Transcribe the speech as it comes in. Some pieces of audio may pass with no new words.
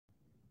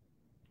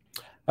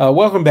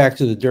Welcome back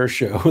to the Dirt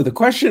Show. The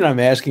question I'm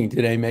asking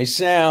today may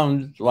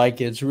sound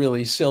like it's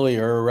really silly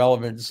or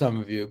irrelevant to some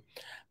of you,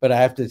 but I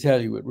have to tell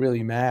you it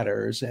really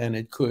matters, and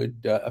it could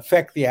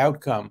affect the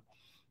outcome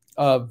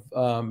of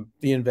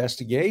the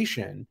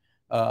investigation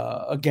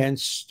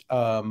against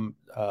President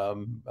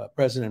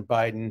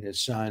Biden,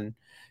 his son.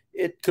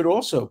 It could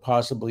also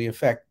possibly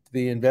affect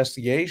the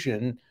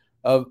investigation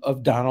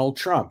of Donald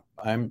Trump.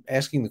 I'm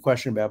asking the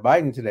question about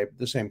Biden today, but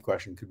the same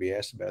question could be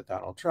asked about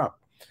Donald Trump.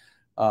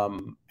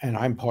 And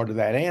I'm part of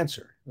that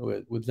answer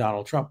with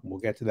Donald Trump. And we'll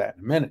get to that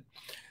in a minute.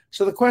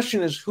 So the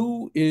question is,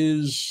 who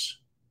is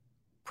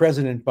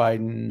President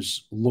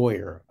Biden's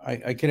lawyer?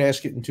 I could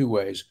ask it in two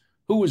ways.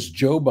 Who is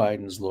Joe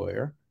Biden's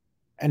lawyer?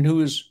 And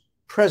who is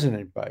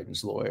President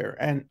Biden's lawyer?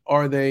 And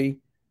are they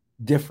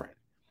different?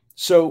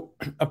 So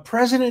a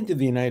president of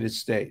the United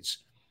States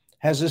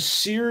has a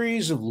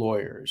series of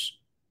lawyers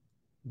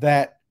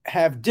that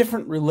have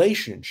different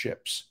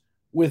relationships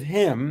with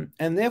him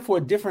and therefore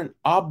different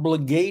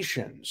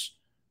obligations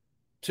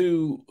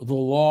to the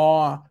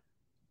law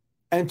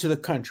and to the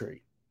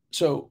country.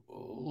 So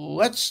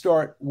let's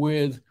start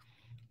with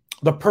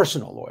the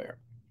personal lawyer.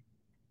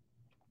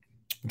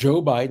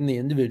 Joe Biden, the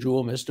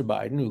individual, Mr.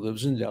 Biden, who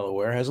lives in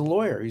Delaware, has a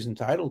lawyer he's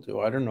entitled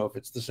to. I don't know if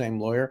it's the same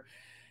lawyer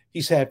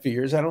he's had for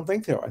years. I don't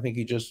think so. I think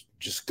he just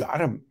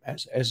got him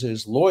as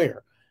his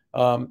lawyer.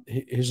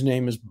 His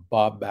name is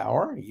Bob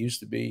Bauer. He used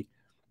to be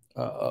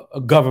a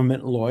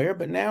government lawyer,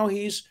 but now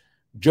he's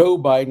Joe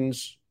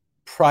Biden's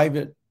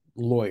private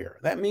lawyer.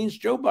 That means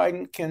Joe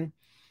Biden can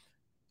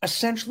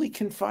essentially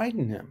confide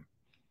in him.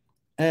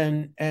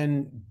 And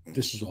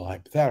this is all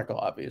hypothetical,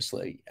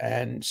 obviously,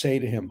 and say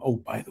to him, oh,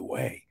 by the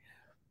way,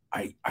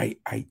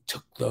 I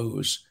took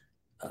those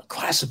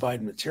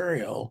classified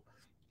material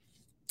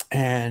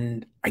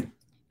and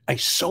I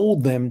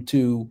sold them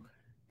to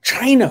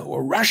China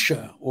or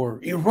Russia or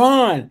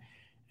Iran,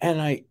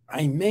 and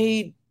I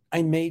made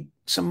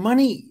some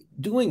money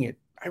doing it.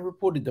 I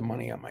reported the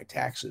money on my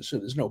taxes, so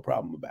there's no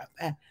problem about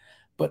that.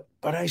 But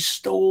I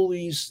stole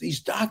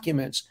these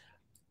documents.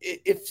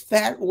 If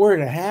that were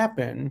to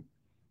happen,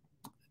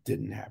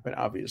 didn't happen,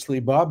 obviously,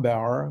 Bob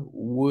Bauer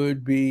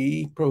would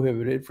be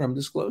prohibited from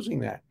disclosing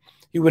that.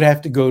 He would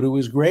have to go to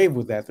his grave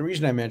with that. The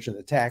reason I mention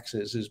the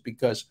taxes is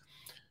because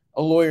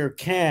a lawyer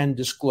can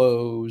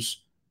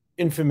disclose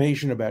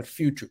information about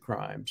future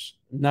crimes,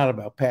 not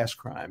about past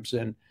crimes.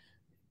 And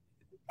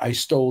I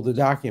stole the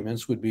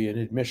documents would be an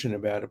admission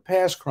about a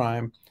past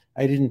crime.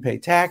 I didn't pay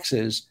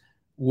taxes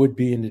would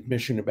be an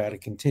admission about a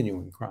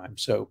continuing crime.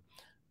 So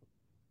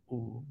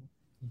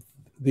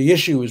the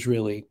issue is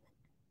really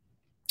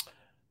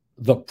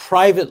the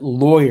private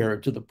lawyer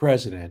to the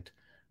president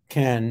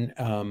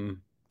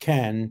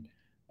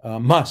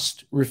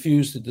must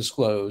refuse to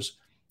disclose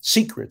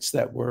secrets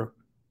that were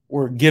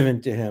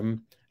given to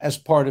him as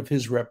part of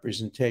his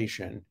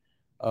representation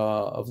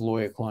of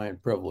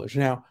lawyer-client privilege.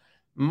 Now,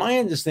 my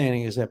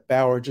understanding is that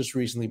Bauer just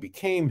recently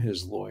became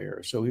his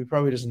lawyer, so he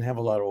probably doesn't have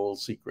a lot of old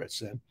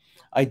secrets. And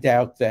I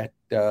doubt that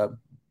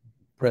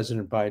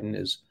President Biden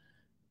is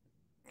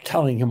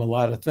telling him a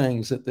lot of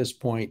things at this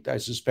point. I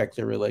suspect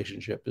their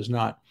relationship is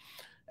not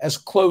as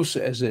close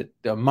as it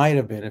might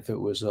have been if it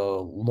was a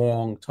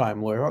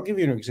long-time lawyer. I'll give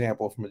you an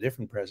example from a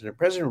different president.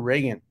 President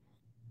Reagan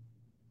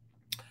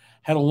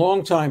had a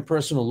long-time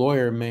personal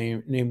lawyer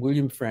named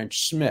William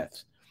French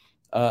Smith.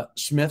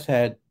 Smith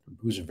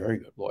who's a very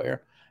good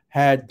lawyer,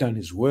 had done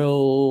his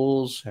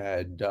wills,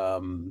 had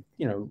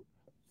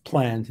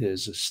planned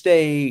his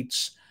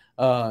estates,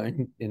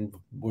 and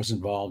was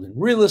involved in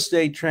real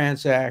estate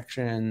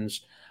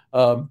transactions,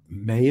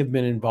 may have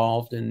been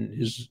involved in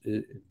his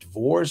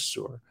divorce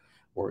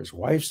or his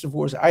wife's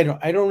divorce. I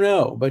don't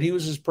know, but he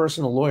was his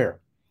personal lawyer.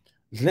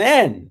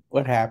 Then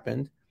what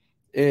happened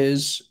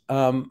is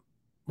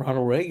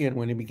Ronald Reagan,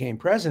 when he became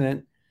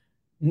president,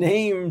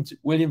 named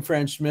William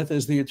French Smith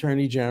as the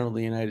Attorney General of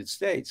the United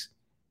States.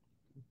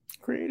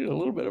 Created a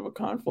little bit of a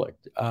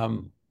conflict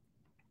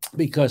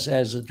because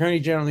as Attorney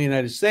General of the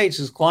United States,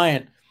 his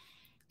client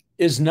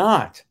is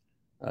not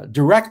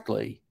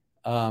directly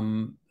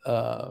Ronald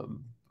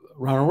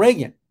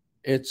Reagan.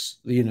 It's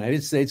the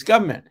United States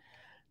government.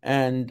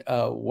 And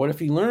what if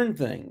he learned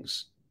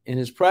things in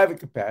his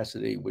private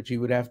capacity, which he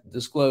would have to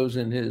disclose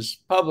in his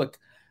public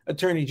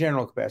Attorney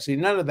General capacity?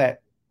 None of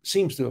that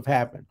seems to have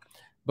happened.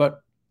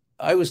 But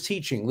I was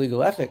teaching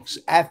legal ethics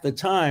at the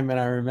time, and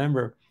I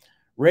remember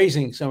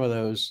raising some of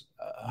those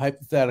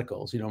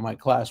hypotheticals. My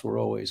class were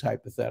always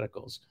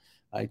hypotheticals.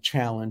 I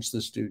challenged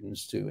the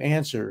students to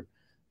answer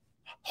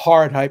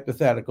hard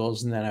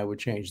hypotheticals, and then I would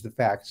change the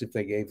facts if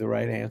they gave the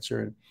right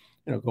answer,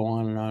 and go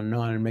on and on and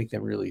on and make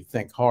them really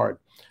think hard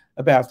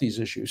about these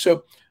issues.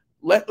 So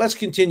let's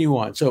continue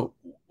on. So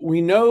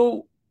we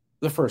know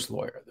the first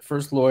lawyer. The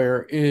first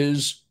lawyer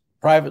is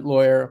private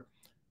lawyer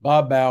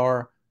Bob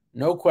Bauer.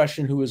 No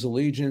question who his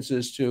allegiance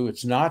is to.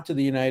 It's not to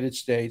the United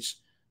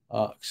States,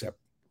 except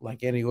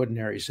like any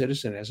ordinary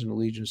citizen has an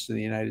allegiance to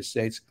the United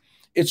States.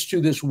 It's to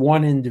this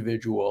one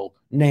individual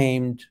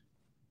named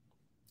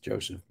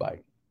Joseph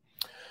Biden.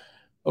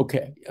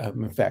 Okay.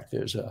 In fact,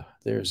 there's a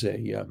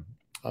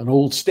an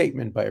old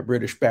statement by a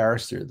British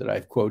barrister that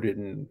I've quoted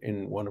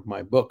in one of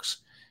my books,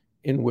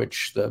 in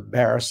which the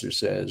barrister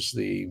says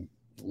the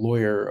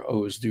lawyer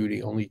owes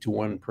duty only to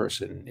one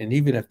person. And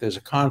even if there's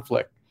a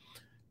conflict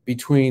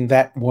between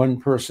that one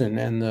person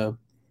and the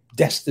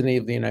destiny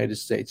of the United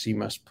States, he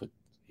must put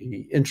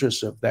the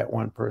interests of that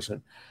one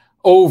person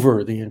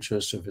over the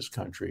interests of his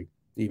country,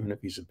 even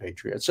if he's a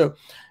patriot. So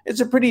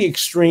it's a pretty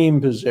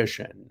extreme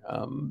position.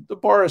 The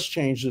bar has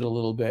changed it a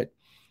little bit.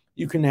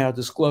 You can now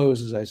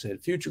disclose, as I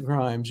said, future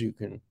crimes. You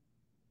can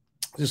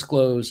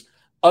disclose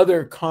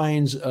other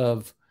kinds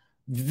of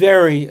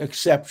very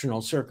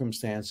exceptional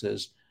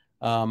circumstances,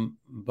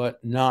 but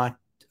not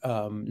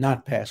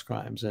past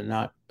crimes and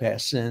not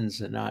past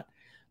sins and not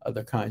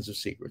other kinds of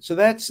secrets. So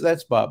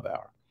that's Bob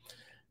Bauer.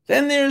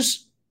 Then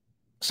there's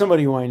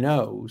somebody who I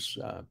know,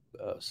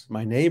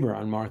 my neighbor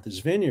on Martha's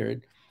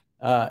Vineyard.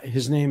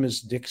 His name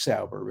is Dick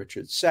Sauber,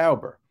 Richard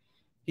Sauber.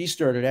 He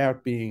started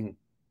out being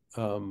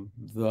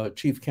the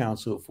chief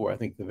counsel for, I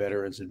think, the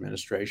Veterans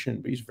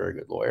Administration, but he's a very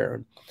good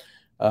lawyer.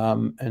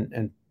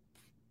 And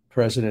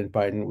President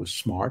Biden was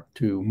smart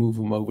to move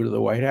him over to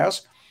the White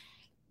House.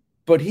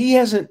 But he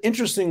has an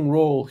interesting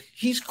role.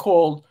 He's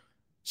called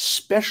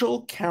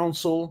special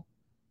counsel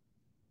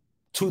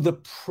to the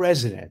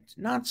president,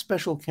 not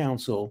special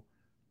counsel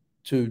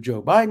to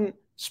Joe Biden,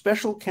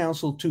 special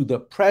counsel to the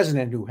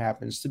president, who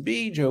happens to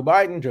be Joe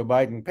Biden. Joe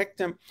Biden picked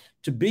him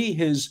to be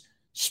his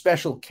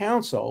special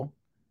counsel,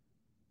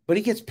 but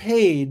he gets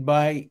paid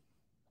by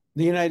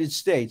the United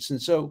States.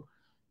 And so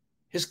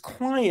his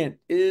client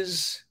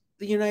is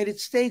the United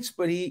States,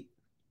 but he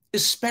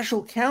is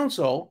special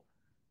counsel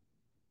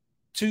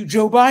to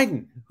Joe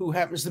Biden, who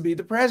happens to be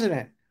the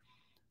president.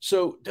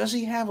 So does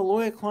he have a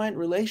lawyer-client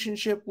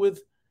relationship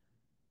with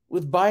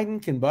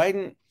Biden? Can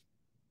Biden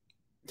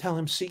tell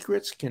him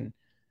secrets?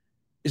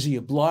 Is he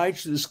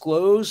obliged to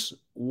disclose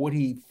what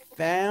he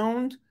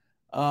found,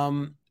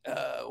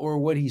 or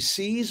what he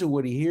sees or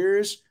what he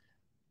hears?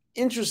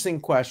 Interesting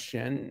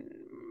question.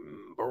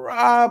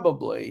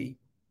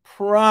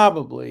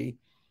 Probably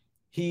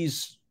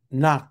he's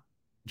not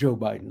Joe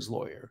Biden's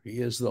lawyer. He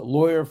is the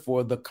lawyer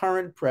for the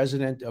current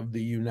president of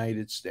the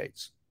United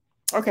States.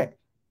 Okay.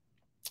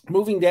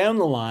 Moving down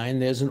the line,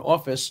 there's an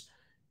office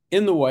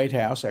in the White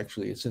House.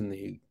 Actually,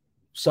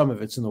 some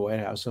of it's in the White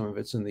House, some of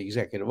it's in the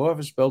Executive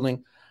Office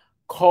Building,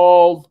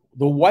 called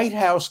the White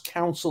House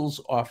Counsel's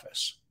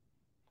Office.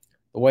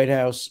 The White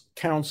House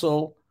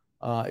Counsel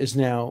is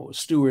now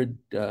Stuart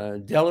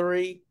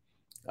Dellery,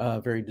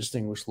 a very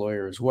distinguished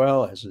lawyer as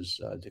well, as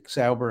is Dick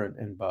Sauber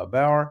and Bob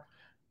Bauer.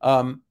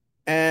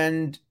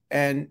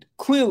 And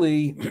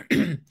clearly,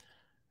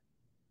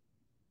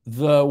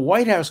 the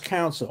White House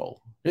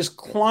counsel, his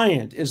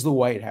client is the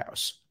White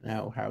House.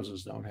 Now,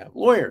 houses don't have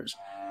lawyers,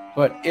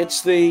 but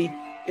it's the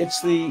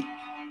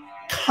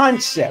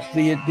concept,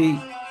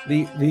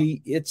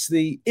 it's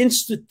the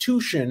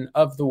institution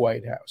of the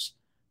White House.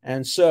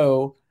 And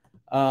so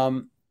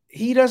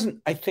he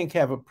doesn't, I think,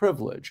 have a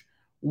privilege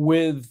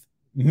with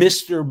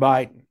Mr.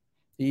 Biden.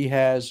 He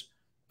has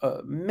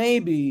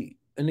maybe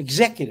an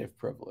executive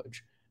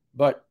privilege,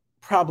 but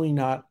probably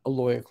not a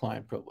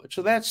lawyer-client privilege.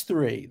 So that's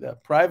three: the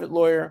private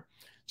lawyer,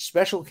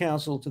 special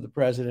counsel to the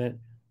president,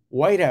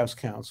 White House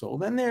counsel.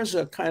 Then there's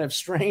a kind of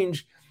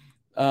strange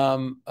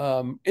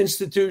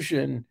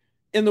institution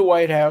in the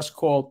White House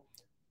called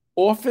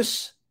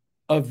Office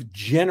of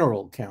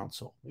General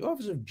Counsel. The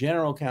Office of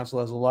General Counsel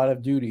has a lot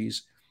of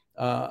duties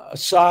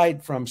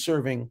aside from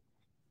serving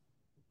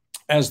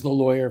as the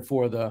lawyer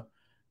for the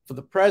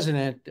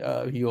president.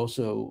 He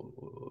also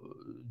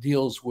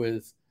deals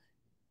with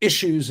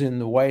issues in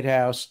the White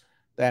House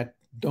that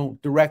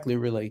don't directly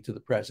relate to the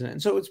president.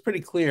 And so it's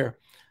pretty clear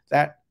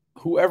that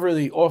whoever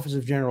the Office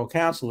of General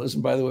Counsel is,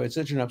 and by the way, it's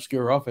such an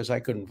obscure office, I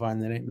couldn't find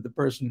the name of the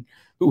person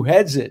who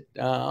heads it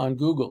on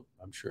Google.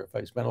 I'm sure if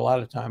I spent a lot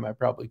of time, I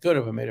probably could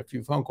have. I made a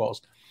few phone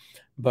calls,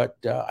 but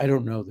I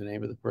don't know the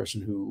name of the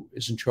person who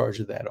is in charge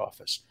of that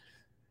office.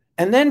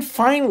 And then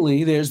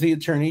finally, there's the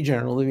Attorney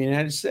General of the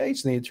United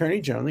States. And the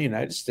Attorney General of the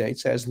United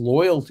States has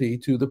loyalty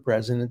to the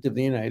President of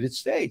the United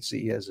States.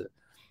 He has a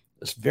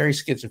very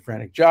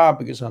schizophrenic job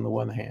because on the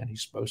one hand,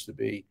 he's supposed to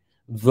be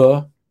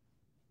the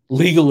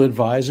legal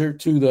advisor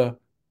to the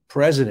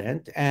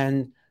president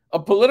and a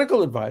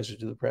political advisor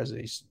to the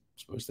president. He's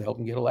supposed to help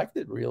him get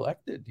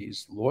reelected.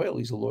 He's loyal.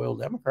 He's a loyal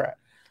Democrat.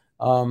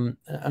 On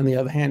the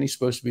other hand, he's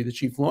supposed to be the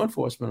chief law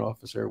enforcement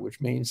officer, which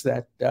means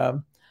that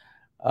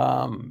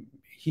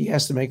he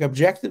has to make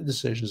objective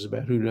decisions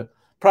about who to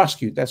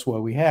prosecute. That's why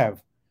we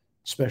have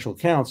special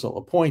counsel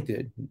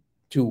appointed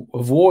to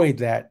avoid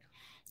that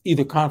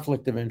either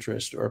conflict of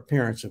interest or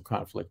appearance of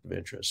conflict of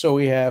interest. So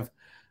we have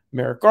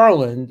Merrick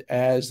Garland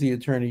as the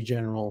Attorney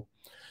General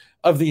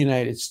of the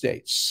United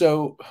States.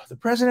 So the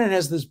president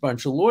has this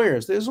bunch of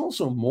lawyers. There's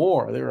also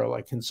more. There are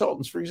like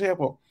consultants. For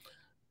example,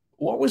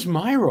 what was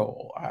my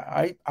role?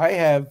 I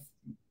have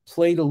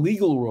played a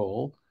legal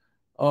role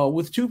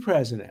with two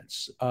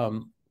presidents.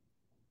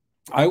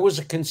 I was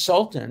a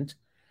consultant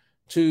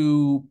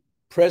to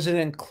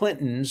President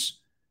Clinton's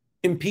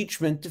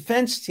impeachment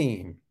defense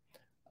team.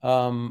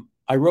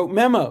 I wrote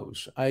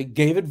memos. I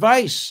gave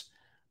advice.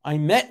 I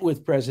met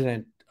with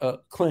President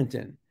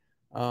Clinton,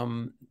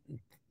 um,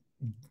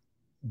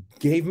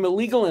 gave him a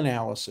legal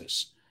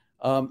analysis.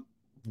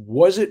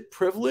 Was it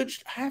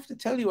privileged? I have to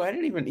tell you, I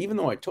didn't even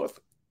though I taught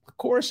the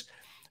course,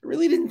 I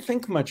really didn't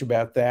think much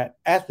about that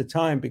at the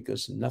time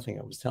because nothing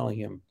I was telling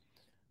him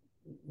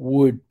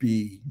would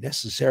be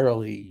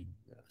necessarily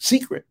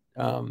secret.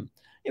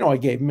 I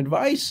gave him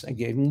advice. I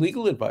gave him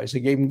legal advice. I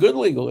gave him good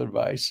legal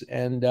advice.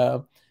 And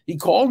he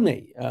called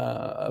me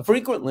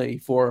frequently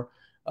for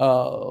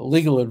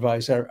legal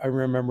advice. I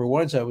remember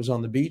once I was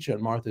on the beach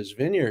on Martha's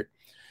Vineyard,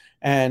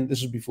 and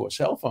this was before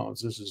cell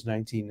phones. This is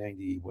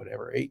 1990,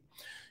 whatever, 8,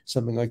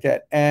 something like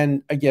that.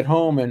 And I get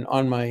home, and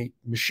on my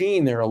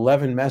machine, there are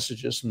 11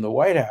 messages from the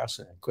White House.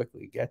 And I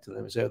quickly get to them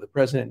and say, the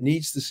president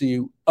needs to see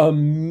you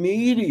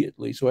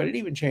immediately. So I didn't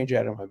even change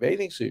out of my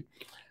bathing suit.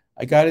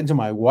 I got into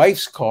my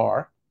wife's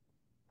car,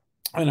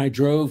 and I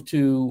drove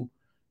to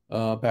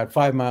about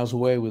 5 miles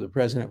away where the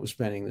president was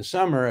spending the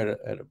summer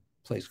at a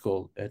place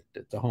called at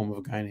the home of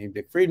a guy named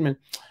Dick Friedman.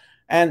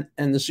 And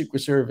the Secret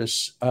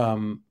Service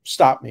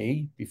stopped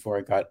me before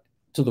I got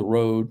to the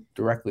road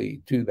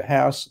directly to the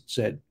house. It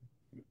said,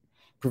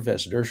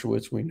 Professor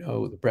Dershowitz, we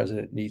know the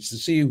president needs to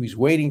see you. He's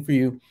waiting for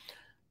you,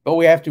 but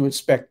we have to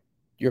inspect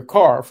your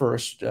car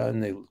first.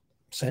 And they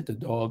sent a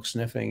dog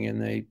sniffing,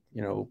 and they,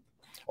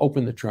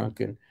 opened the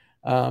trunk.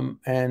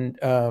 And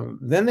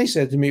then they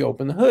said to me,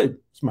 open the hood.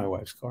 It's my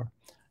wife's car.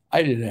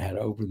 I didn't know how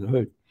to open the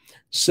hood.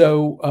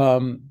 So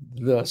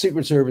the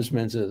Secret Service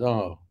man says,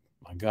 oh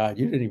my God,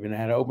 you didn't even know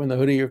how to open the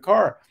hood of your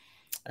car.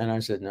 And I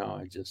said, no,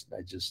 I just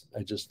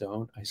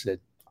don't. I said,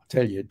 I'll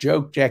tell you a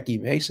joke. Jackie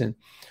Mason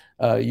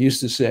used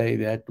to say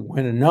that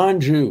when a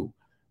non-Jew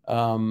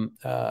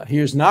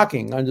hears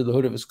knocking under the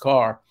hood of his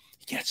car,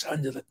 he gets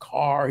under the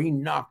car, he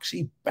knocks,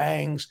 he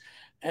bangs.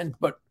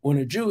 But when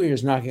a Jew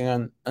hears knocking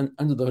on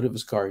under the hood of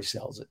his car, he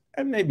sells it.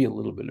 And maybe a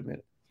little bit of a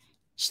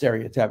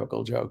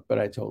stereotypical joke, but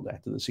I told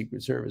that to the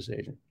Secret Service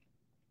agent.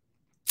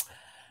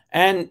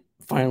 And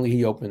finally,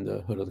 he opened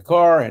the hood of the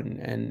car, and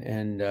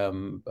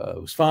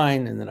it was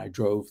fine. And then I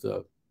drove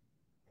the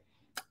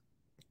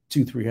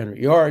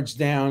 200-300 yards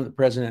down. The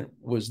president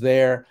was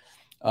there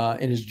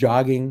in his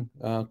jogging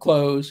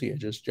clothes. He had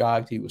just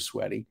jogged. He was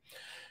sweaty.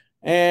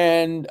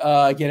 And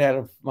I get out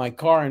of my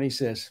car, and he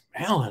says,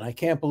 Alan, I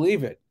can't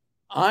believe it.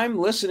 I'm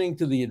listening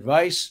to the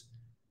advice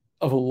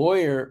of a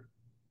lawyer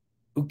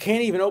who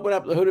can't even open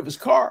up the hood of his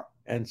car.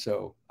 And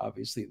so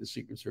obviously the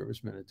Secret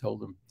Serviceman had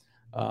told him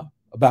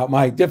about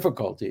my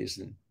difficulties.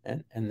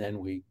 And then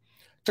we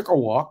took a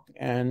walk,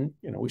 and,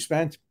 we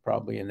spent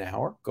probably an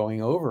hour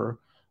going over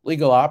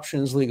legal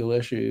options, legal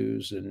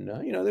issues. And,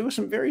 there were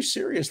some very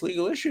serious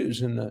legal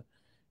issues in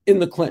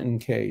the Clinton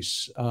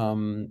case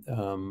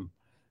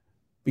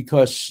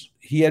because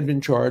he had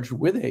been charged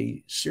with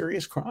a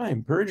serious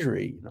crime,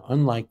 perjury,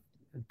 unlike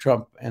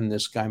Trump and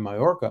this guy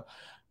Mayorkas,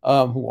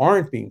 who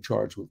aren't being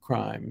charged with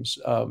crimes.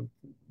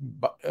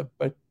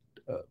 But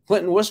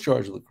Clinton was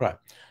charged with a crime.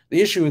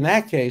 The issue in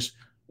that case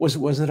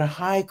was it a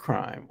high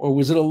crime or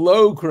was it a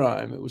low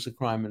crime? It was a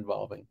crime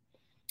involving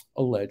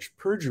alleged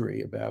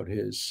perjury about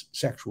his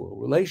sexual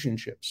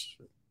relationships,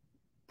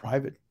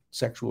 private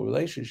sexual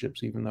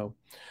relationships, even though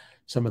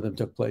some of them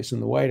took place in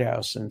the White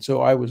House. And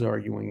so I was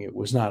arguing it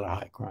was not a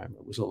high crime,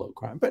 it was a low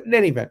crime. But in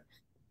any event,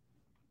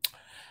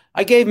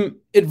 I gave him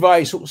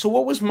advice. So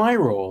what was my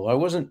role? I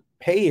wasn't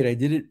paid. I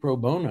did it pro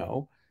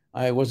bono.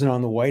 I wasn't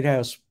on the White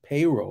House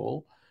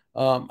payroll.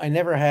 I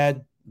never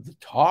had the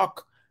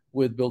talk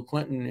with Bill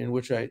Clinton in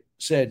which I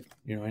said,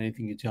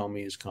 anything you tell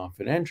me is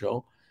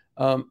confidential.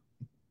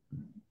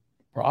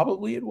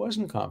 Probably it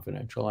wasn't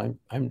confidential.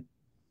 I'm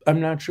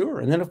not sure.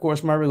 And then, of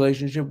course, my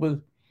relationship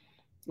with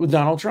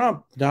Donald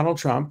Trump. Donald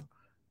Trump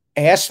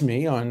asked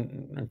me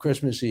on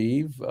Christmas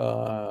Eve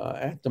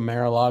at the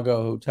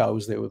Mar-a-Lago Hotel. I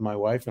was there with my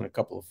wife and a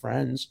couple of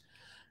friends.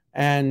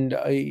 And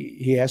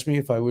he asked me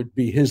if I would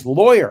be his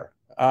lawyer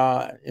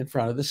in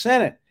front of the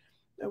Senate.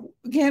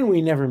 Again,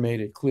 we never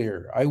made it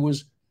clear. I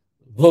was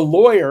the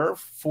lawyer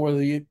for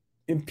the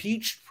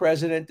impeached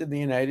president of the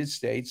United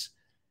States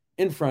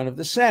in front of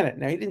the Senate.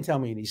 Now, he didn't tell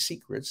me any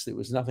secrets. There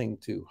was nothing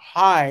to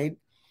hide,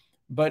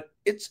 but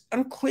it's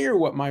unclear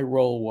what my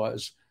role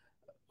was.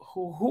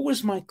 Who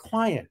was my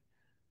client?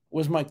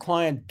 Was my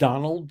client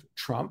Donald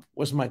Trump?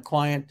 Was my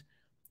client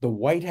the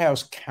White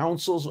House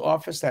counsel's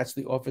office? That's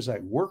the office I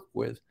work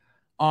with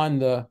on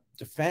the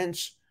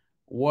defense.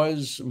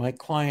 Was my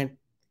client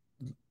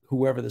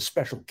whoever the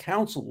special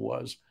counsel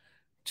was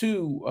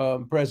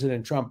to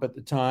President Trump at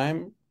the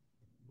time?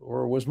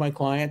 Or was my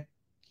client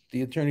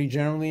the Attorney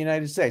General of the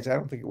United States? I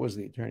don't think it was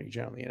the Attorney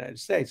General of the United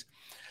States.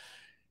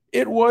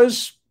 It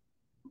was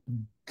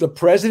the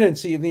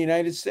presidency of the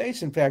United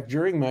States. In fact,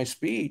 during my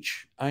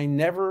speech, I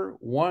never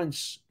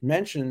once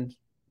mentioned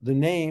the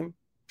name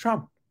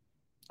Trump.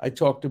 I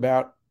talked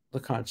about the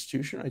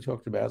Constitution. I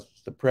talked about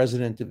the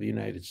President of the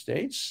United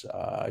States.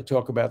 I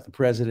talked about the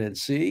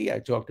presidency. I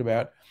talked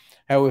about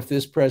how if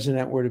this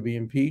president were to be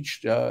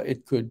impeached,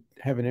 it could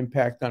have an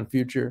impact on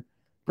future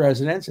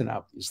presidents, and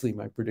obviously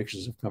my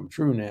predictions have come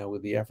true now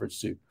with the efforts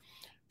to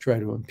try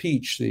to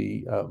impeach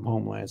the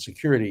Homeland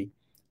Security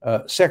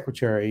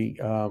Secretary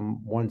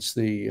once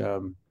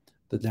the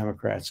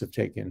Democrats have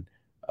taken,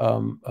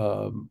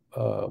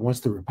 once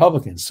the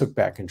Republicans took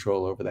back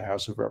control over the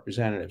House of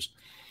Representatives.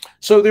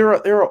 So there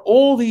are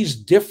all these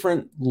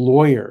different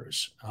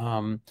lawyers,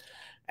 and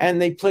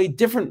they play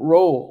different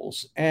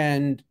roles.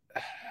 And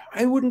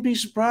I wouldn't be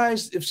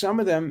surprised if some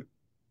of them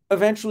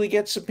eventually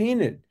get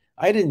subpoenaed.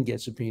 I didn't get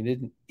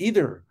subpoenaed in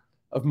either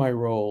of my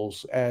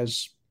roles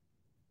as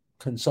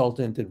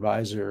consultant,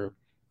 advisor,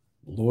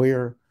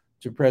 lawyer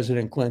to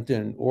President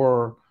Clinton,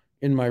 or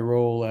in my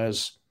role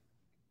as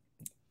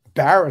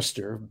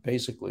barrister,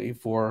 basically,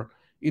 for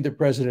either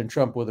President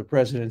Trump or the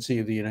presidency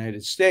of the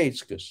United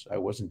States, because I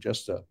wasn't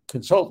just a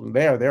consultant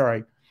there. There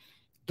I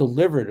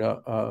delivered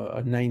a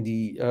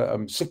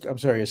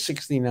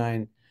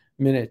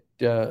 69-minute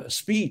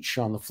speech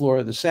on the floor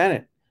of the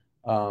Senate,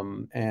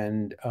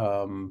 and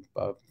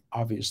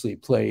obviously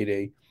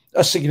played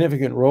a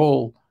significant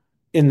role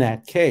in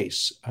that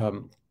case.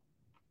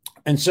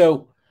 And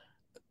so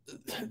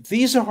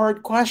these are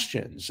hard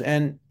questions,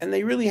 and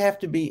they really have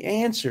to be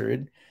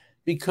answered,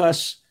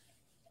 because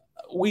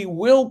we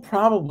will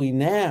probably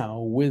now,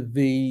 with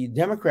the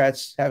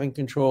Democrats having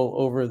control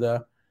over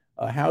the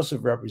House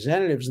of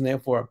Representatives, and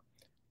therefore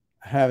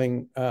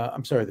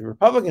the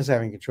Republicans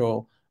having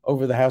control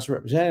over the House of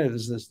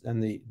Representatives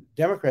and the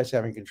Democrats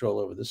having control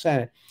over the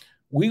Senate,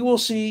 we will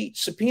see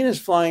subpoenas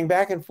flying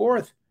back and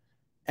forth,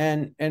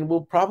 and we'll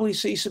probably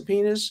see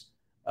subpoenas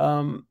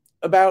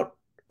about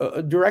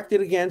directed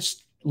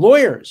against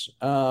lawyers,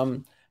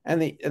 and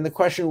the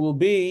question will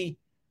be,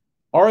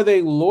 are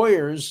they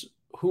lawyers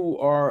who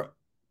are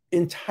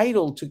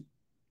entitled to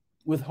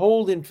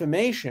withhold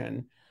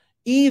information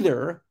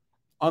either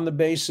on the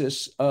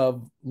basis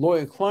of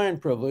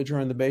lawyer-client privilege or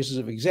on the basis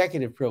of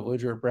executive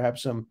privilege or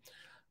perhaps some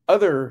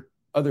other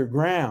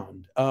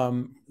ground?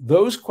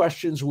 Those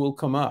questions will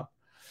come up.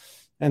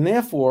 And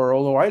therefore,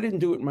 although I didn't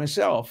do it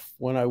myself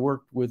when I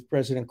worked with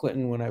President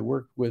Clinton, when I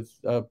worked with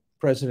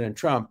President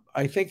Trump,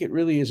 I think it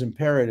really is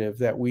imperative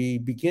that we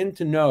begin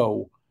to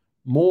know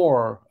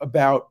more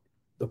about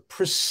the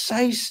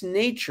precise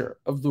nature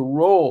of the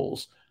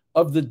roles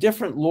of the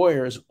different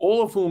lawyers,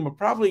 all of whom are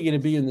probably going to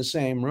be in the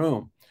same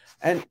room.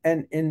 And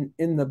in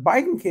the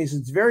Biden case,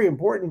 it's very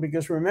important,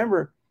 because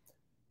remember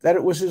that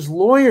it was his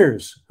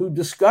lawyers who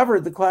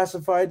discovered the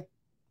classified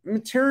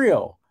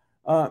material.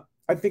 I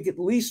think at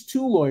least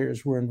 2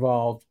 lawyers were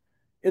involved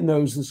in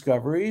those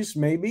discoveries,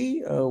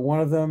 maybe. One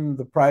of them,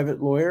 the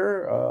private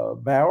lawyer,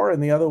 Bauer,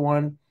 and the other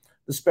one,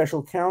 the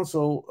special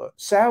counsel,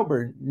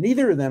 Sauber.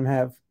 Neither of them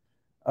have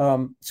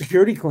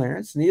security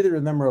clearance. Neither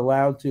of them are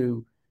allowed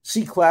to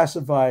see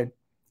classified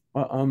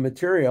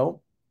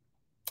material.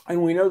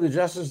 And we know the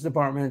Justice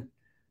Department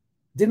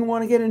didn't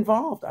want to get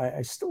involved.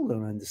 I still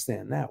don't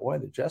understand that, why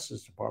the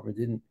Justice Department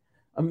didn't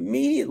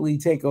immediately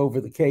take over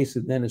the case,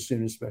 and then as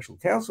soon as special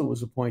counsel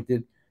was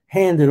appointed,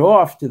 hand it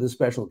off to the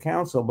special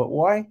counsel. But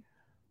why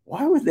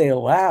would they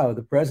allow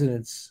the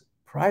president's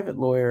private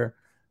lawyer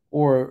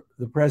or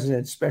the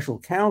president's special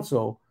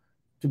counsel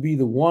to be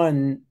the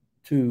one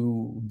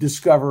to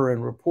discover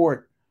and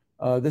report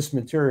this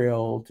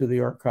material to the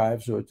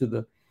archives or to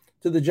the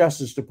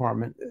Justice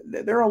Department?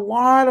 There are a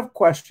lot of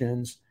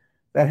questions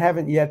that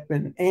haven't yet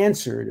been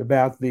answered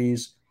about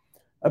these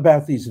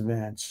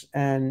events,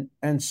 and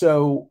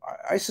so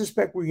I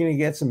suspect we're going to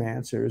get some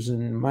answers.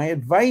 And my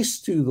advice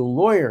to the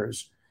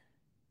lawyers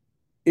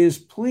is,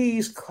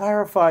 please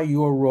clarify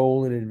your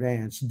role in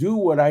advance. Do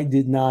what I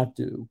did not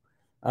do.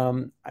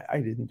 I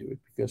didn't do it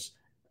because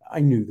I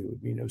knew there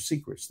would be no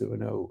secrets.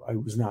 I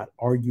was not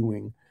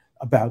arguing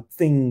about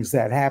things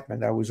that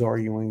happened. I was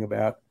arguing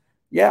about,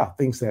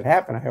 things that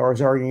happened. I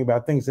was arguing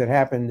about things that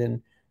happened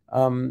in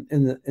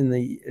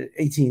the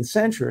 18th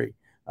century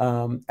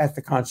at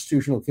the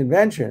Constitutional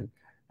Convention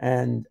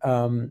and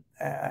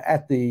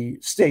at the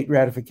state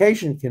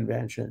ratification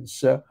conventions.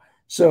 So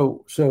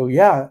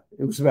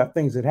it was about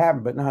things that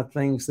happened, but not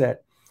things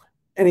that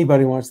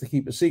anybody wants to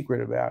keep a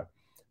secret about.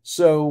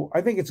 So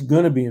I think it's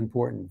going to be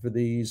important for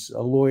these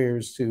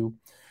lawyers to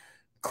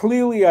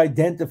clearly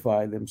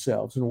identify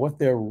themselves and what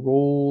their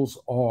roles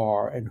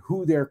are and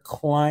who their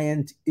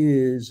client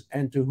is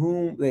and to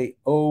whom they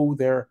owe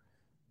their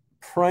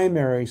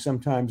primary,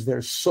 sometimes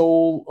their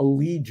sole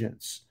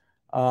allegiance.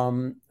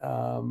 Again,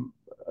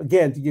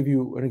 to give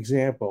you an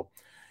example,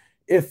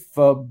 if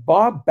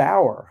Bob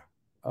Bauer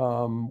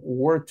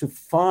were to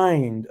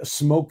find a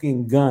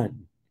smoking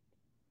gun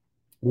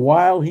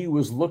while he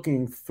was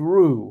looking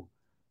through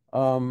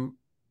the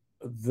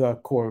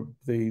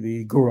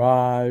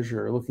garage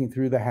or looking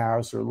through the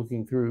house or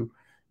looking through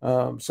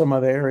some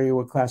other area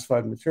where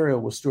classified material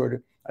was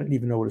stored, I didn't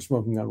even know what a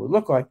smoking gun would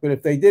look like. But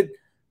if they did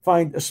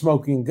find a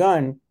smoking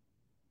gun,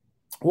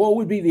 what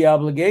would be the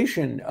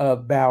obligation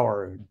of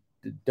Bauer?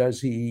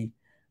 Does he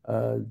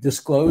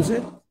disclose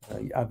it?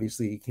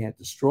 Obviously, he can't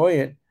destroy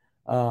it.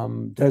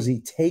 Does he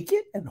take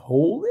it and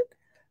hold it?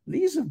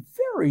 These are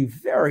very,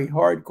 very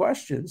hard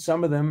questions.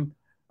 Some of them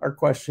are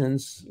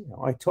questions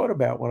I taught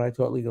about when I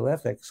taught legal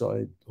ethics,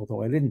 so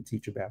although I didn't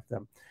teach about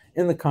them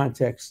in the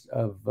context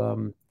of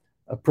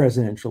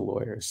presidential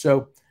lawyers.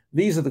 So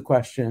these are the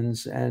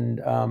questions, and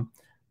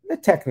they're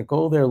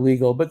technical, they're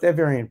legal, but they're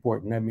very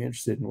important. I'm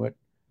interested in what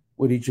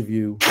each of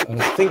you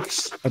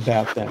thinks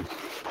about them.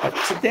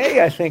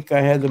 Today, I think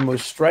I had the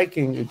most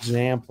striking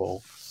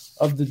example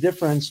of the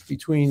difference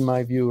between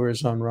my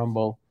viewers on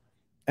Rumble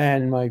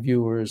and my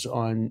viewers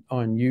on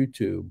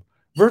YouTube.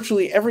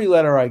 Virtually every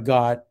letter I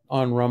got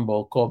on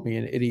Rumble called me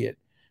an idiot,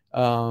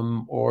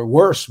 or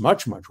worse,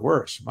 much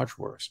worse.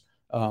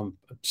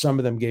 Some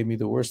of them gave me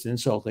the worst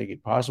insult they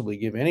could possibly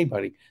give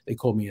anybody. They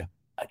called me a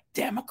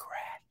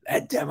Democrat.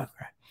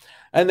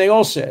 And they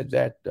all said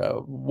that,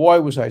 why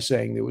was I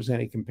saying there was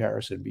any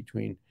comparison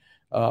between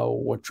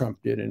what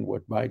Trump did and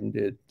what Biden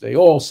did? They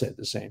all said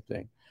the same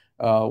thing.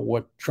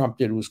 What Trump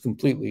did was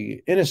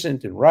completely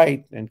innocent and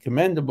right and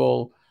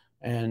commendable,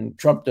 and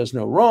Trump does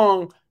no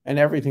wrong, and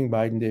everything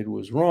Biden did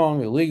was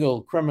wrong,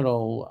 illegal,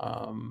 criminal,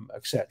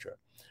 etc.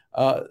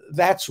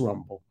 That's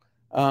Rumble.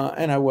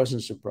 And I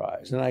wasn't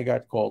surprised. And I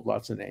got called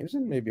lots of names,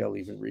 and maybe I'll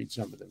even read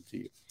some of them to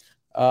you.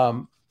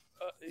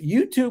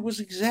 YouTube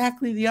was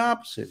exactly the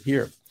opposite.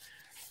 Here,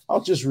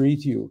 I'll just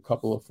read to you a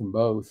couple from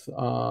both.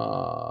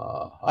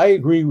 I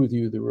agree with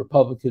you. The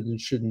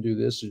Republicans shouldn't do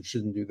this and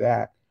shouldn't do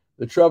that.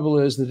 The trouble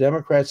is the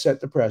Democrats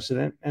set the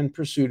precedent and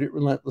pursued it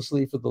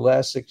relentlessly for the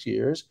last 6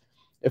 years.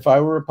 If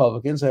I were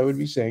Republicans, I would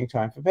be saying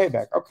time for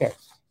payback. Okay,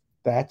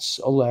 that's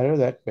a letter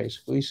that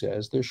basically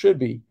says there should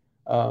be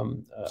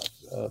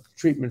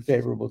treatment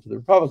favorable to the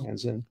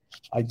Republicans. And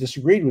I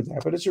disagreed with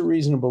that, but it's a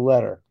reasonable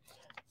letter.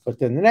 But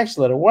then the next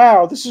letter,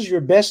 wow, this is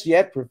your best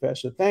yet,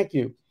 Professor. Thank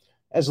you.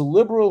 As a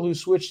liberal who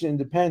switched to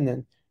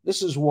independent,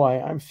 this is why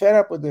I'm fed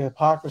up with the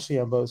hypocrisy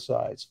on both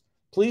sides.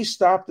 Please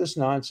stop this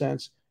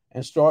nonsense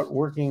and start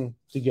working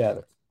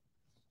together.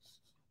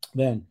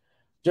 Then,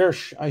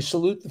 Dersh, I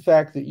salute the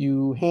fact that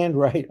you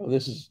handwrite. Oh,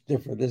 this is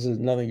different. This has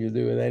nothing to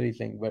do with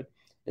anything, but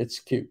it's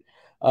cute.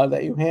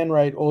 That you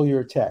handwrite all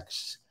your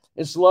texts.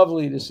 It's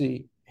lovely to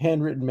see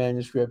handwritten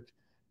manuscript,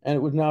 and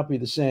it would not be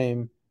the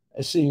same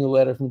as seeing a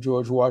letter from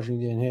George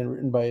Washington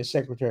handwritten by his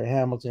Secretary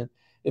Hamilton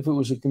if it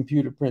was a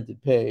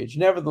computer-printed page.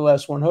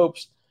 Nevertheless, one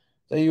hopes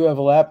that you have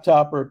a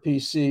laptop or a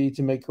PC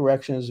to make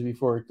corrections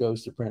before it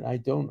goes to print. I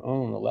don't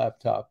own a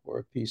laptop or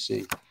a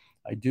PC.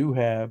 I do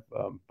have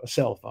a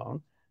cell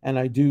phone, and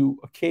I do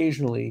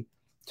occasionally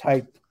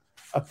type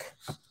a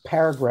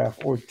paragraph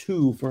or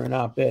two for an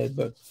op-ed,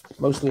 but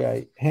mostly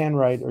I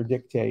handwrite or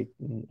dictate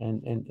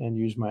and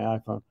use my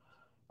iPhone.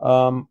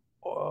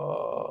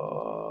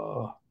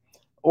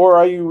 Or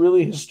are you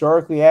really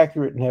historically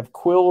accurate and have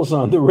quills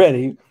on the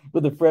ready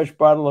with a fresh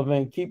bottle of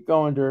ink? Keep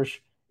going, Dersh.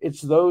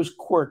 It's those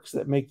quirks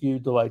that make you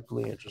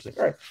delightfully interesting.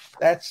 All right,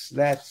 that's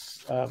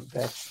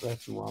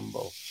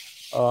Rumble.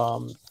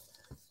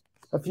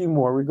 A few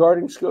more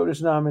regarding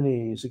SCOTUS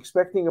nominees.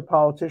 Expecting a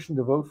politician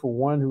to vote for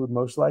one who would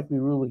most likely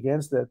rule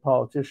against that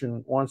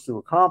politician wants to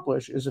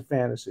accomplish is a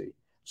fantasy.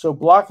 So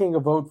blocking a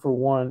vote for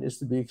one is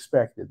to be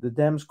expected. The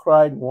Dems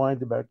cried and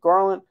whined about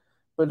Garland,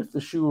 but if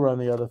the shoe were on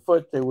the other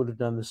foot, they would have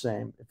done the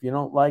same. If you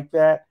don't like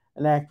that,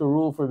 enact a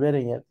rule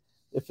forbidding it.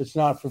 If it's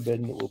not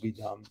forbidden, it will be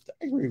done.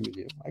 I agree with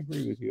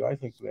you. I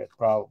think that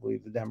probably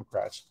the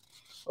Democrats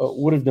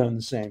would have done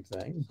the same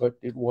thing, but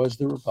it was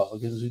the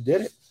Republicans who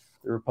did it.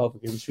 The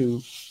Republicans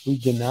who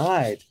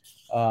denied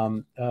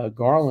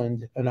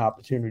Garland an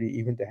opportunity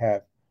even to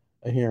have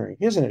a hearing.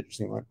 Here's an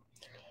interesting one.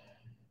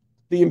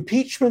 The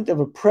impeachment of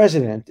a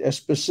president, as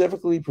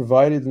specifically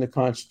provided in the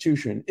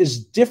Constitution,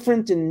 is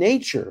different in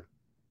nature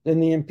than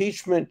the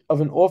impeachment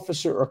of an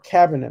officer or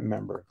cabinet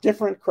member.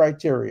 Different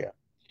criteria.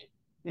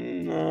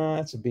 No,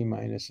 that's a B-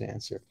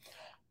 answer.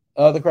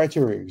 The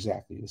criteria are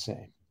exactly the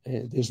same.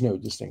 There's no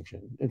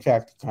distinction. In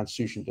fact, the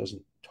Constitution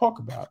doesn't talk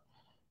about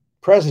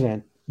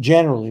president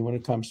generally when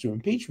it comes to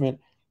impeachment.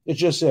 It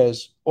just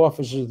says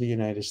officers of the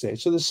United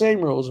States. So the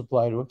same rules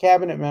apply to a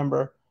cabinet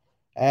member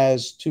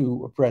as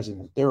to a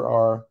president. There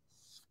are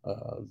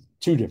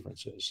two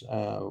differences.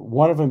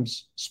 One of them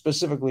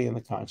specifically in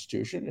the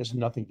Constitution has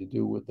nothing to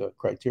do with the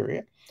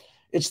criteria.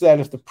 It's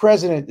that if the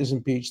president is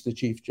impeached, the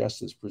Chief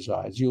Justice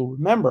presides. You'll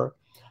remember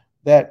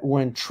that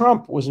when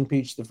Trump was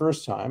impeached the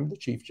first time, the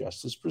Chief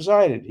Justice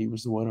presided. He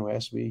was the one who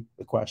asked me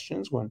the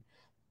questions when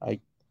I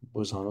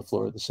was on the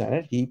floor of the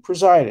Senate. He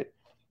presided.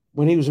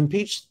 When he was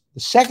impeached the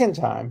second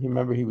time, you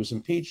remember he was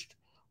impeached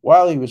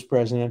while he was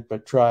president,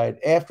 but tried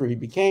after he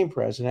became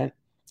president.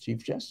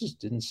 Chief Justice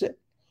didn't sit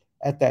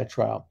at that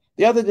trial.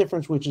 The other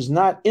difference, which is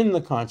not in the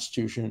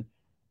Constitution,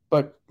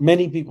 but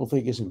many people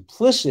think is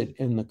implicit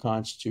in the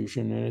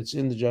Constitution, and it's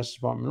in the Justice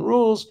Department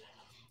rules,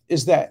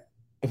 is that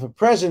if a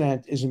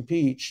president is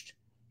impeached,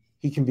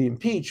 he can be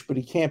impeached, but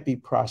he can't be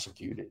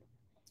prosecuted.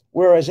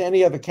 Whereas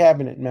any other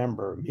cabinet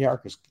member,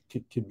 Mayorkas,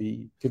 could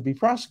be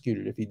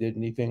prosecuted if he did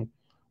anything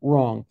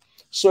wrong.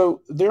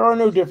 So there are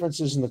no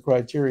differences in the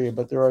criteria,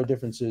 but there are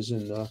differences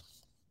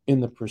in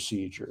the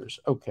procedures.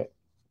 Okay.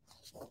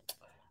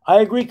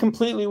 I agree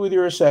completely with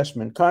your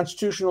assessment.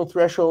 Constitutional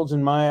thresholds,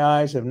 in my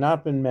eyes, have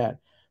not been met.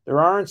 There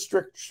aren't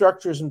strict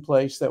structures in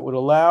place that would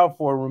allow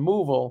for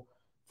removal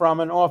from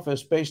an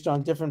office based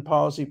on different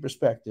policy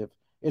perspective.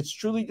 It's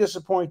truly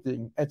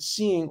disappointing at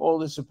seeing all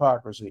this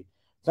hypocrisy.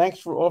 Thanks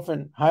for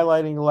often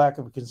highlighting the lack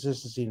of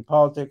consistency in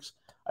politics.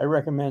 I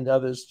recommend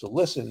others to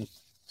listen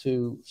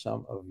to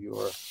some of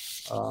your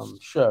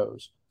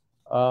shows.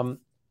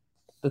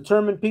 The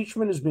term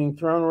impeachment is being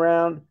thrown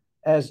around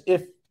as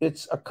if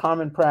it's a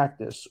common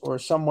practice or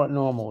somewhat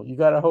normal. You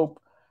got to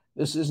hope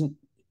this isn't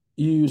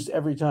used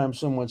every time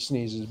someone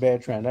sneezes.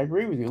 Bad trend. I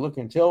agree with you. Look,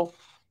 until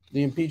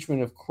the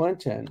impeachment of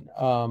Clinton,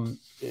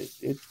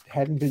 it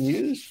hadn't been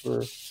used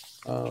for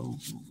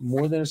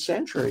more than a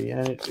century,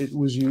 and it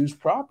was used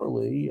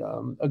properly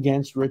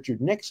against Richard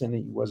Nixon.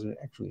 He wasn't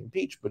actually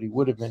impeached, but he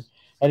would have been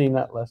had he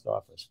not left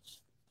office.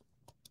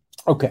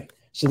 Okay,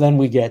 so then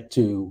we get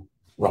to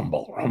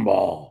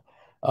Rumble.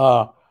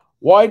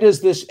 Why does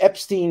this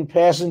Epstein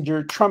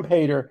passenger Trump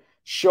hater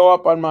show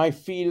up on my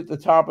feed at the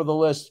top of the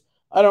list?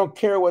 I don't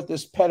care what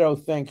this pedo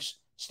thinks.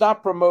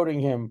 Stop promoting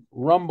him,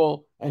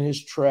 Rumble, and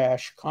his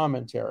trash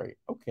commentary.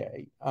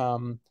 Okay,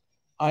 I'm,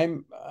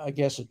 I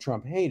guess, a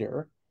Trump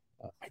hater.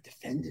 I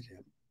defended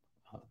him.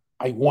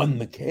 I won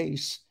the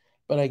case,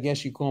 but I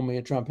guess you call me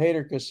a Trump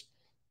hater because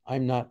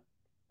I'm not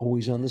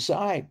always on the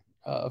side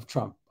of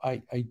Trump.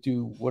 I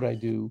do what I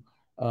do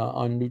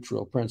on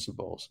neutral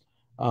principles.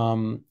 I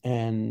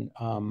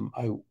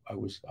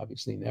was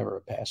obviously never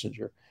a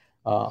passenger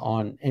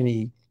on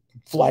any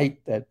flight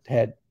that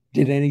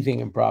did anything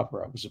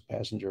improper. I was a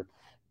passenger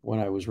when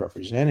I was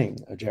representing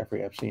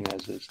Jeffrey Epstein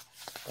as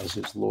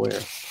his lawyer.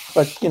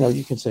 But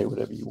you can say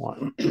whatever you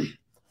want.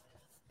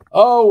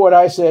 Oh, what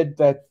I said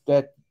that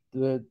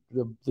the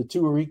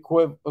two are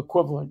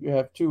equivalent. You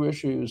have two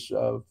issues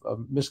of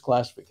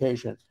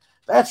misclassification.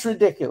 That's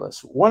ridiculous.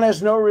 One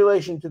has no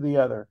relation to the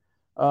other.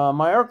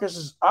 Mayorkas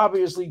is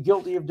obviously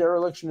guilty of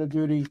dereliction of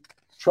duty.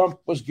 Trump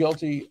was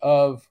guilty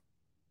of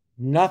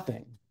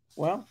nothing.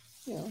 Well,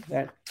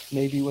 that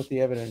may be what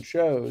the evidence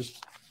shows,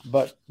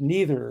 but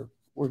neither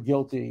were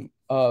guilty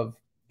of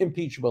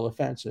impeachable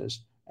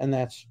offenses, and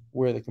that's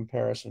where the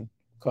comparison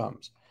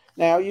comes.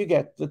 Now you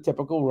get the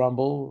typical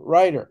Rumble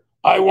writer.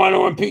 I want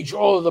to impeach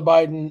all of the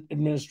Biden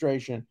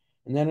administration.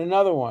 And then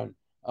another one,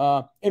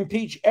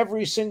 impeach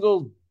every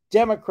single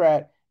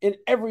Democrat in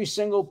every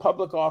single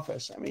public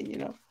office. I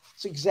mean,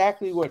 it's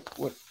exactly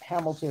what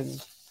Hamilton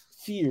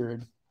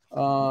feared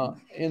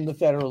in the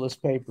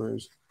Federalist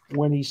Papers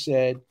when he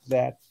said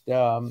that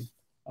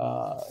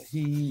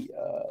he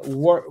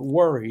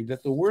worried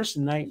that the worst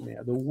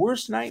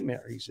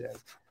nightmare, he said,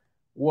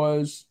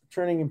 was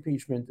turning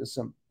impeachment to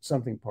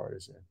something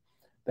partisan.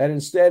 That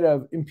instead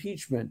of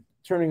impeachment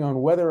turning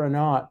on whether or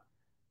not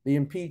the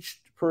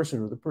impeached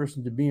person or the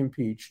person to be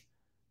impeached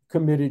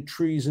committed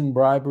treason,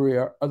 bribery,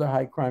 or other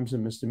high crimes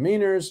and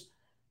misdemeanors,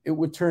 it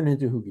would turn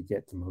into who could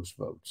get the most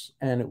votes.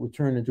 And it would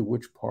turn into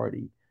which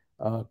party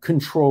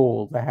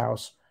controlled the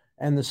House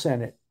and the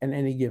Senate at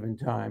any given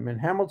time.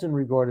 And Hamilton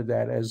regarded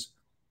that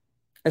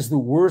as the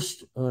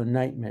worst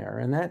nightmare.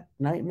 And that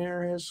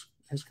nightmare has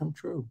come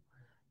true.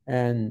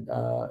 And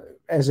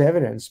as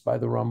evidenced by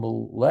the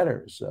Rumble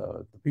letters,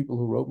 the people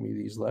who wrote me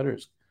these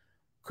letters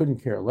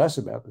couldn't care less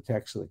about the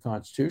text of the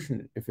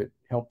Constitution. If it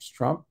helps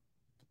Trump,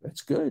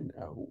 that's good.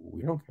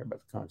 We don't care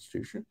about the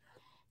Constitution.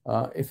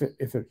 If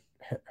it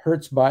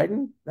hurts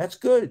Biden, that's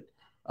good.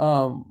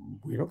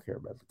 We don't care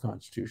about the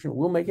Constitution.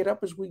 We'll make it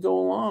up as we go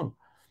along.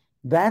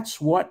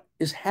 That's what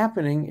is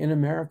happening in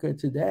America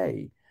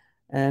today.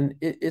 And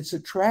it's a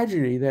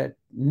tragedy that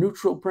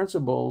neutral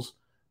principles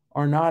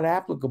are not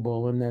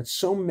applicable and that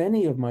so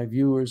many of my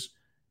viewers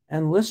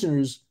and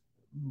listeners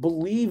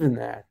believe in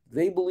that.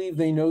 They believe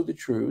they know the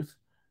truth.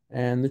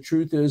 And the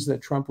truth is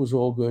that Trump was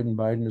all good and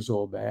Biden is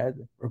all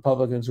bad.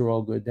 Republicans are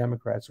all good.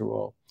 Democrats are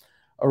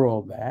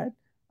all bad.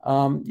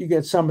 You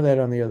get some of that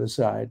on the other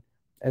side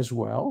as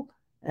well.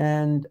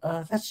 And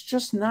that's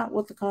just not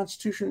what the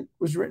Constitution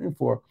was written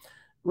for.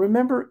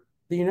 Remember,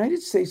 the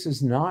United States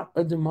is not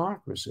a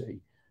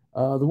democracy.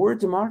 The word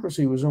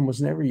democracy was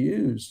almost never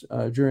used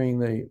during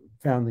the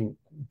founding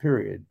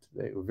period.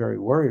 They were very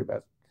worried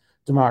about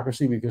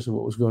democracy because of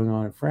what was going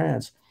on in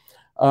France.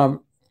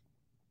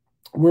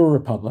 We're a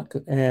republic,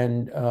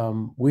 and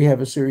we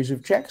have a series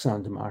of checks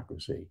on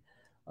democracy.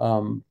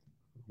 One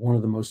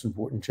of the most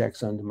important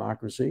checks on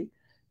democracy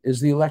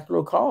is the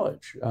Electoral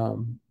College.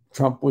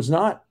 Trump was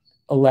not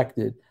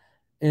elected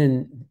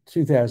in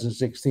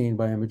 2016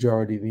 by a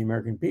majority of the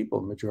American people.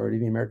 A majority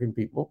of the American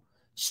people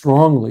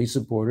strongly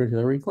supported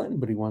Hillary Clinton,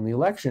 but he won the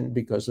election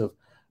because of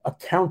a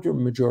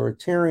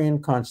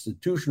counter-majoritarian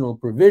constitutional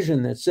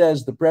provision that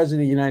says the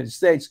president of the United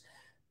States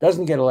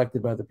doesn't get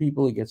elected by the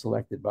people, he gets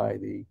elected by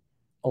the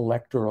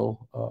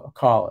Electoral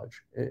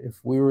College. If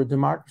we were a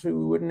democracy,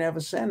 we wouldn't have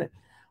a Senate.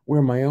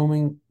 Where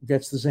Wyoming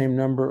gets the same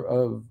number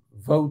of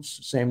votes,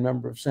 same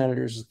number of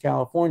senators as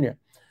California.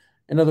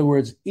 In other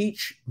words,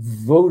 each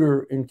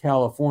voter in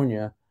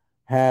California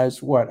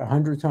has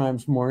 100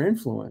 times more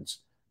influence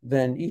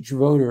than each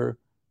voter.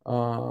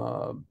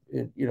 The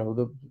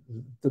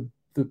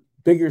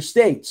bigger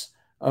states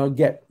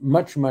get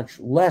much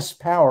less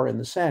power in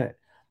the Senate.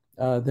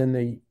 than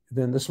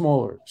the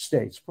smaller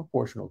states,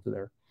 proportional to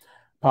their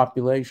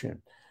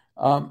population.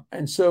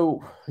 And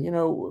so,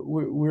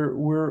 we're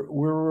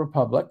a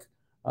republic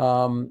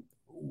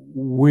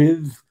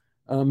with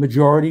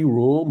majority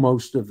rule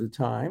most of the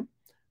time,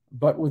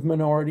 but with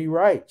minority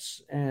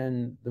rights.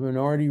 And the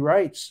minority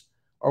rights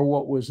are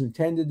what was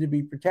intended to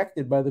be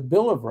protected by the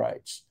Bill of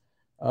Rights.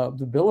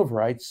 The Bill of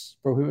Rights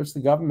prohibits the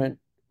government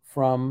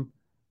from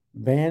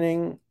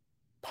banning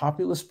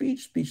populist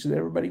speech that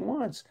everybody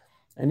wants.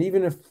 And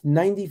even if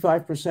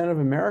 95% of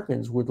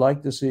Americans would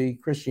like to see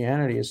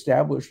Christianity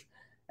established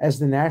as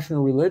the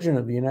national religion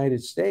of the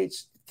United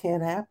States, it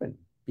can't happen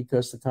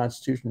because the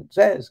Constitution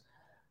says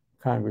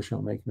Congress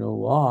shall make no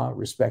law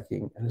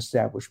respecting an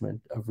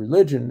establishment of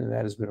religion, and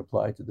that has been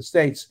applied to the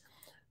states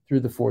through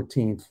the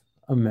 14th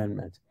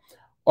Amendment.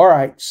 All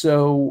right,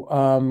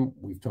 so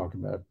we've talked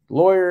about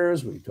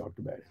lawyers, we've talked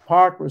about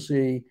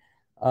hypocrisy.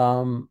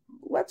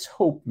 Let's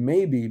hope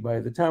maybe by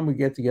the time we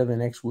get together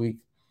next week,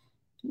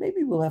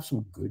 maybe we'll have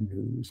some good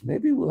news.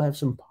 Maybe we'll have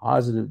some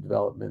positive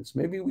developments.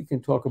 Maybe we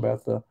can talk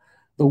about the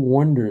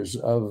wonders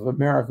of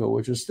America,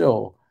 which is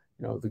still,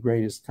 the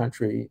greatest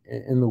country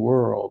in the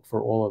world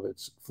for all of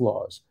its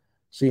flaws.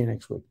 See you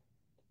next week.